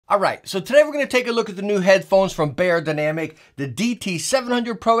All right, so today we're going to take a look at the new headphones from Beyerdynamic, the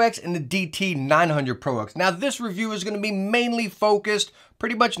DT700 Pro X and the DT900 Pro X. Now, this review is going to be mainly focused,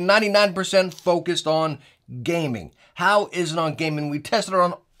 pretty much 99% focused on gaming. How is it on gaming? We tested it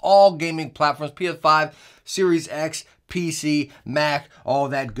on all gaming platforms, PS5, Series X, PC, Mac, all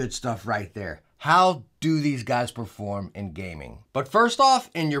that good stuff right there. How do these guys perform in gaming? But first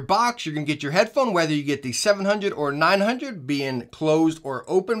off, in your box, you're gonna get your headphone, whether you get the 700 or 900, being closed or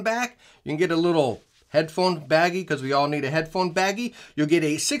open back. You can get a little headphone baggie, because we all need a headphone baggie. You'll get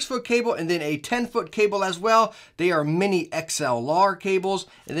a 6-foot cable and then a 10-foot cable as well. They are mini XLR cables,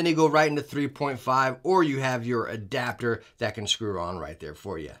 and then they go right into 3.5, or you have your adapter that can screw on right there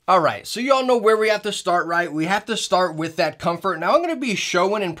for you. All right, so you all know where we have to start, right? We have to start with that comfort. Now, I'm gonna be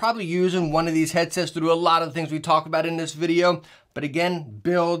showing and probably using one of these headsets to do a lot of the things we talk about in this video. But again,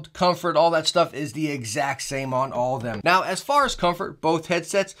 build, comfort, all that stuff is the exact same on all of them. Now, as far as comfort, both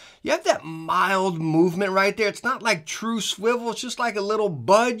headsets, you have that mild movement right there. It's not like true swivel, it's just like a little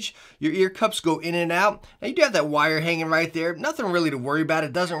budge. Your ear cups go in and out. Now, you do have that wire hanging right there. Nothing really to worry about.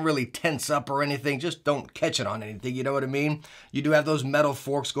 It doesn't really tense up or anything. Just don't catch it on anything, you know what I mean? You do have those metal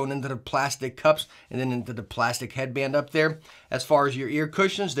forks going into the plastic cups and then into the plastic headband up there. As far as your ear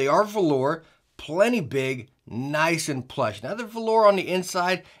cushions, they are velour, plenty big, nice and plush. Now, the velour on the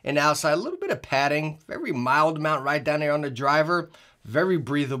inside and outside, a little bit of padding, very mild amount right down there on the driver. Very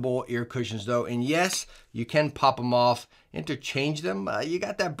breathable ear cushions though, and yes, you can pop them off, interchange them. You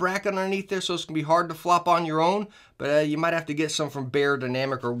got that bracket underneath there, so it's gonna be hard to flop on your own, but you might have to get some from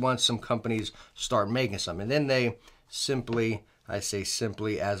Beyerdynamic or once some companies start making some. And then they simply, I say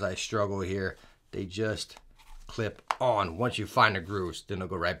simply as I struggle here, they just clip on. Once you find the grooves, then they'll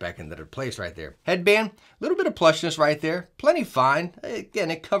go right back into their place right there. Headband, a little bit of plushness right there, plenty fine.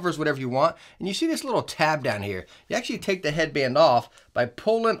 Again, it covers whatever you want. And you see this little tab down here. You actually take the headband off by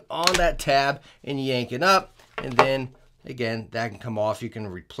pulling on that tab and yanking up, and then again, that can come off. You can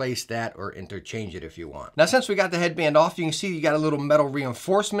replace that or interchange it if you want. Now, since we got the headband off, you can see you got a little metal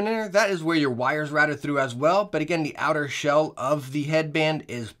reinforcement in there. That is where your wires routed through as well. But again, the outer shell of the headband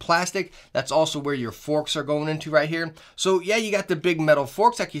is plastic. That's also where your forks are going into right here. So yeah, you got the big metal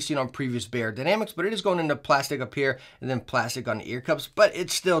forks like you've seen on previous Beyerdynamics, but it is going into plastic up here and then plastic on the ear cups. But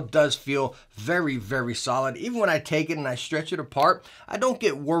it still does feel very, very solid. Even when I take it and I stretch it apart, I don't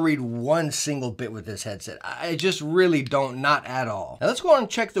get worried one single bit with this headset. I just really don't, not at all. Now let's go on and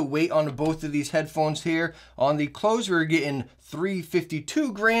check the weight on both of these headphones here. On the closed, we're getting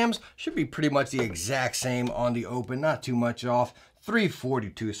 352 grams. Should be pretty much the exact same on the open, not too much off.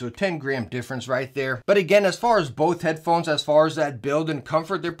 342, so 10-gram difference right there. But again, as far as both headphones, as far as that build and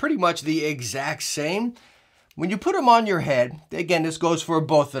comfort, they're pretty much the exact same. When you put them on your head, again, this goes for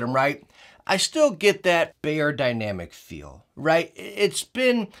both of them, right? I still get that Beyerdynamic feel, right? It's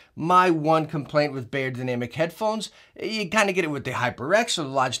been my one complaint with Beyerdynamic headphones. You kind of get it with the HyperX or the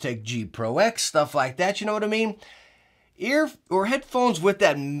Logitech G Pro X, stuff like that, you know what I mean? Ear or headphones with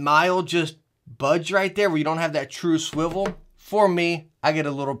that mild just budge right there where you don't have that true swivel. For me, I get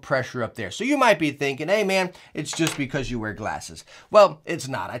a little pressure up there. So you might be thinking, hey man, it's just because you wear glasses. Well, it's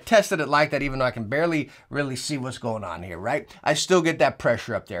not. I tested it like that, even though I can barely really see what's going on here, right? I still get that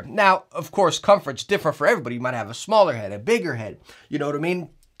pressure up there. Now, of course, comfort's different for everybody. You might have a smaller head, a bigger head, you know what I mean?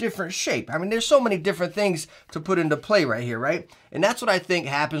 Different shape. I mean, there's so many different things to put into play right here, right? And that's what I think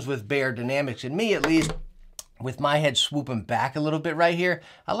happens with Beyerdynamics, and me at least. With my head swooping back a little bit right here,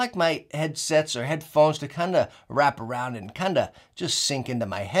 I like my headsets or headphones to kind of wrap around and kind of just sink into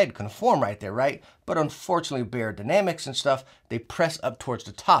my head, conform right there, right? But unfortunately, Beyerdynamics and stuff, they press up towards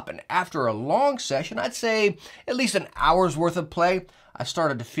the top. And after a long session, I'd say at least an hour's worth of play, I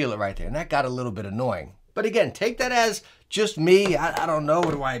started to feel it right there. And that got a little bit annoying. But again, take that as just me. I don't know.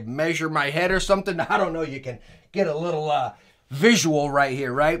 Do I measure my head or something? I don't know. You can get a little visual right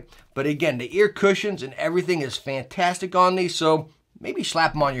here, right? But again, the ear cushions and everything is fantastic on these, so maybe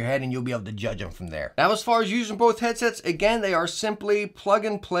slap them on your head and you'll be able to judge them from there. Now, as far as using both headsets, again, they are simply plug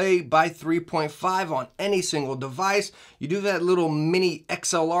and play by 3.5 on any single device. You do that little mini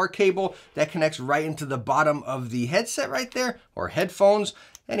XLR cable that connects right into the bottom of the headset right there, or headphones.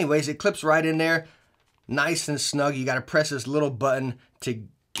 Anyways, it clips right in there, nice and snug. You got to press this little button to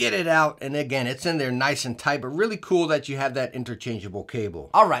get it out, and again, it's in there nice and tight, but really cool that you have that interchangeable cable.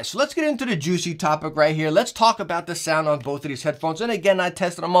 All right, so let's get into the juicy topic right here. Let's talk about the sound on both of these headphones. And again, I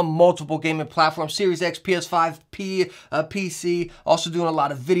tested them on multiple gaming platforms, Series X, PS5, PC, also doing a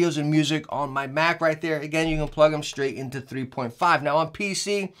lot of videos and music on my Mac right there. Again, you can plug them straight into 3.5. Now on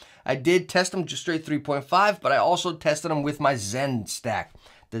PC, I did test them just straight 3.5, but I also tested them with my Zen stack.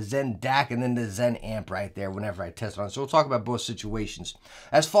 the Zen DAC and then the Zen amp right there whenever I test it on. So we'll talk about both situations.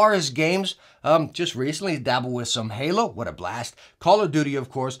 As far as games, just recently dabbled with some Halo, what a blast. Call of Duty, of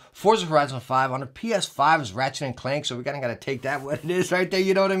course. Forza Horizon 5 on a PS5 is Ratchet and Clank, so we kind of got to take that what it is right there,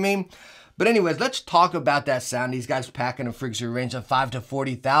 you know what I mean? But anyways, let's talk about that sound. These guys packing a frequency range of 5 to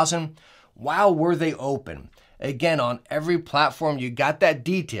 40,000. Wow, were they open. Again, on every platform, you got that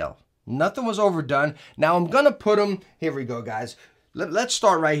detail. Nothing was overdone. Now, I'm going to put them, here we go, guys. Let's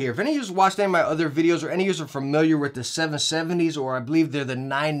start right here. If any of you watched any of my other videos or any of you are familiar with the 770s or I believe they're the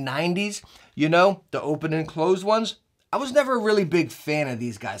 990s, you know, the open and closed ones, I was never a really big fan of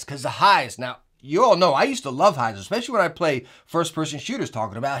these guys because the highs, now, you all know I used to love highs, especially when I play first-person shooters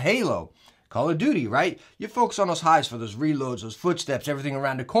talking about Halo, Call of Duty, right? You focus on those highs for those reloads, those footsteps, everything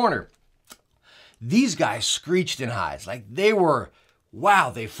around the corner. These guys screeched in highs. Like they were, wow,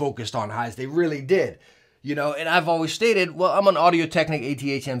 they focused on highs. They really did. You know, and I've always stated, well, I'm an Audio Technic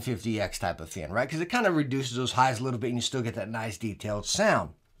ATH M50X type of fan, right? Because it kind of reduces those highs a little bit and you still get that nice detailed sound.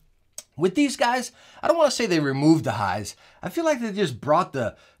 With these guys, I don't want to say they removed the highs. I feel like they just brought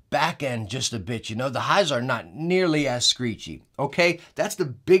the back end just a bit, you know. The highs are not nearly as screechy, okay? That's the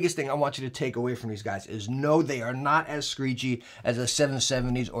biggest thing I want you to take away from these guys is no, they are not as screechy as the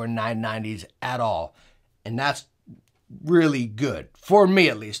 770s or 990s at all. And that's really good. For me,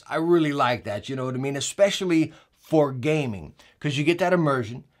 at least. I really like that, you know what I mean? Especially for gaming, because you get that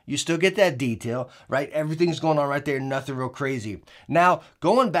immersion. You still get that detail, right? Everything's going on right there, nothing real crazy. Now,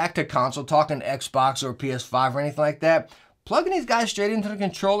 going back to console, talking Xbox or PS5 or anything like that, plugging these guys straight into the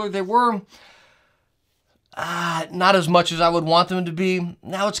controller, they were not as much as I would want them to be.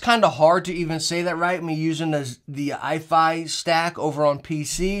 Now, it's kind of hard to even say that, right? I mean, using the iFi stack over on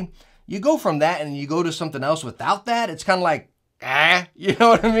PC, you go from that and you go to something else without that, it's kind of like, you know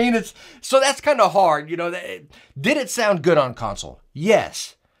what I mean? So that's kind of hard, you know. Did it sound good on console?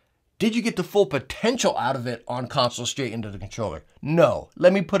 Yes. Did you get the full potential out of it on console straight into the controller? No.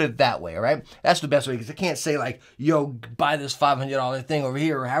 Let me put it that way, all right? That's the best way, because I can't say like, yo, buy this $500 thing over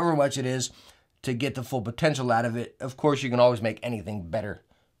here or however much it is to get the full potential out of it. Of course, you can always make anything better,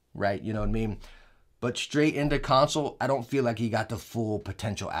 right? You know what I mean? But straight into console, I don't feel like you got the full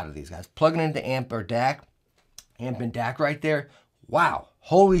potential out of these guys. Plugging into amp or DAC, amp and DAC right there, wow.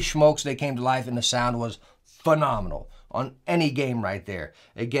 Holy smokes, they came to life and the sound was phenomenal on any game right there.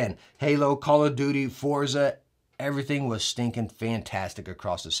 Again, Halo, Call of Duty, Forza, everything was stinking fantastic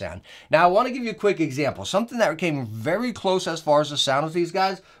across the sound. Now, I want to give you a quick example. Something that came very close as far as the sound of these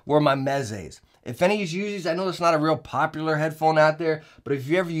guys were my Mezes. If any of you use these, I know it's not a real popular headphone out there, but if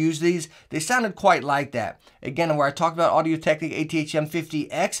you ever use these, they sounded quite like that. Again, where I talked about Audio Technic ATH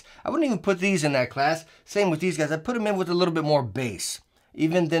M50X, I wouldn't even put these in that class. Same with these guys. I put them in with a little bit more bass.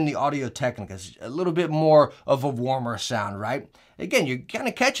 Even than the Audio Technica, it's a little bit more of a warmer sound, right? Again, you're kind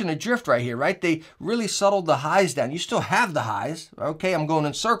of catching a drift right here, right? They really settled the highs down. You still have the highs, okay? I'm going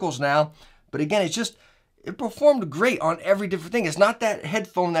in circles now, but again, it performed great on every different thing. It's not that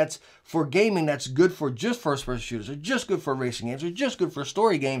headphone that's for gaming that's good for just first-person shooters or just good for racing games or just good for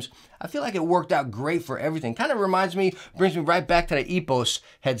story games. I feel like it worked out great for everything. Kind of brings me right back to the Epos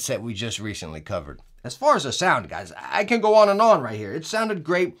headset we just recently covered. As far as the sound, guys, I can go on and on right here. It sounded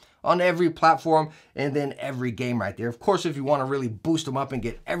great on every platform and then every game right there. Of course, if you want to really boost them up and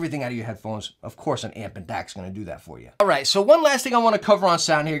get everything out of your headphones, of course, an amp and DAC is going to do that for you. All right, so one last thing I want to cover on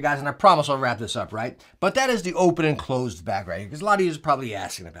sound here, guys, and I promise I'll wrap this up, right? But that is the open and closed back right here, because a lot of you are probably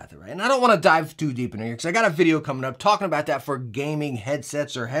asking about that, right? And I don't want to dive too deep in here, because I got a video coming up talking about that for gaming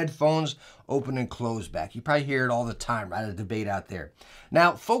headsets or headphones, open and closed back. You probably hear it all the time, right? A debate out there.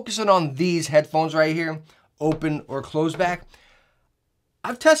 Now, focusing on these headphones right here, open or closed back,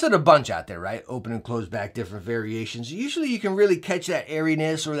 I've tested a bunch out there, right? Open and closed back, different variations. Usually you can really catch that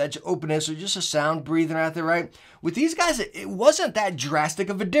airiness or that openness or just a sound breathing out there, right? With these guys, it wasn't that drastic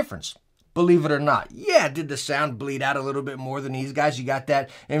of a difference, believe it or not. Yeah, did the sound bleed out a little bit more than these guys? You got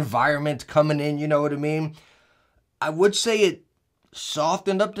that environment coming in, you know what I mean? I would say it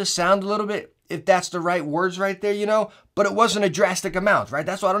softened up the sound a little bit, if that's the right words right there, you know? But it wasn't a drastic amount, right?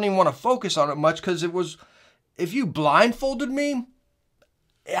 That's why I don't even want to focus on it much, because it was, if you blindfolded me,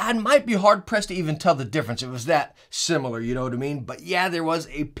 I might be hard-pressed to even tell the difference. It was that similar, you know what I mean? But yeah, there was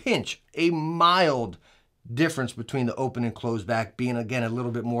a pinch, a mild difference between the open and closed back being, again, a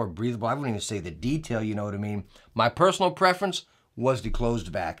little bit more breathable. I wouldn't even say the detail, you know what I mean? My personal preference was the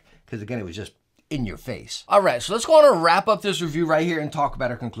closed back, because again, it was just in your face. All right, so let's go on and wrap up this review right here and talk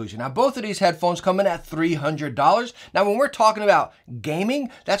about our conclusion. Now, both of these headphones come in at $300. Now, when we're talking about gaming,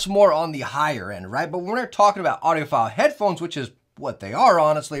 that's more on the higher end, right? But when we're talking about audiophile headphones, which is what they are,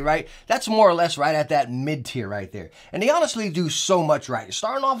 honestly, right? That's more or less right at that mid-tier right there. And they honestly do so much right.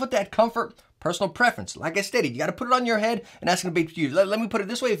 Starting off with that comfort, personal preference. Like I stated, you got to put it on your head, and that's going to be up to you. Let me put it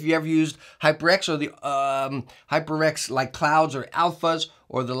this way. If you ever used HyperX or the HyperX like Clouds or Alphas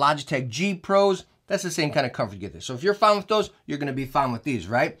or the Logitech G Pros, that's the same kind of comfort you get there. So if you're fine with those, you're going to be fine with these,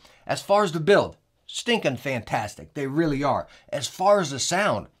 right? As far as the build, stinking fantastic. They really are. As far as the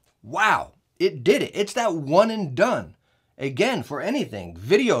sound, wow, it did it. It's that one and done. Again, for anything,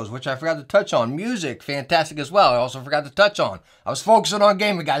 videos, which I forgot to touch on, music, fantastic as well. I also forgot to touch on. I was focusing on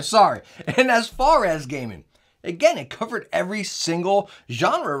gaming, guys, sorry. And as far as gaming, again, it covered every single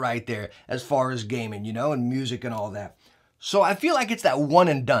genre right there as far as gaming, you know, and music and all that. So I feel like it's that one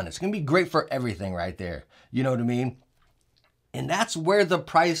and done. It's going to be great for everything right there. You know what I mean? And that's where the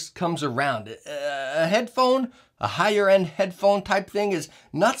price comes around. A headphone, a higher end headphone type thing is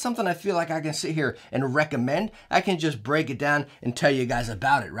not something I feel like I can sit here and recommend. I can just break it down and tell you guys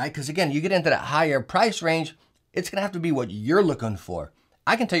about it, right? Because again, you get into that higher price range, it's going to have to be what you're looking for.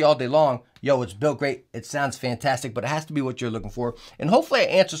 I can tell you all day long, yo, it's built great, it sounds fantastic, but it has to be what you're looking for. And hopefully I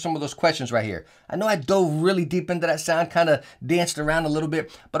answer some of those questions right here. I know I dove really deep into that sound, kind of danced around a little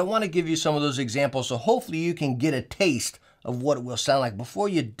bit, but I want to give you some of those examples so hopefully you can get a taste of what it will sound like before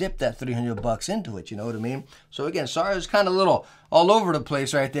you dip that $300 into it, you know what I mean? So again, sorry, it's kind of a little all over the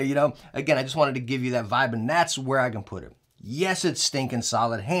place right there, you know? Again, I just wanted to give you that vibe, and that's where I can put it. Yes, it's stinking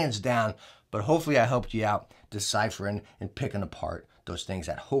solid, hands down, but hopefully I helped you out deciphering and picking apart those things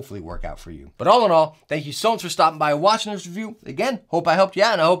that hopefully work out for you. But all in all, thank you so much for stopping by and watching this review. Again, hope I helped you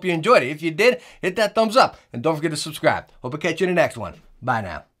out, and I hope you enjoyed it. If you did, hit that thumbs up, and don't forget to subscribe. Hope I catch you in the next one. Bye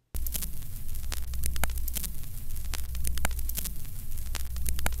now.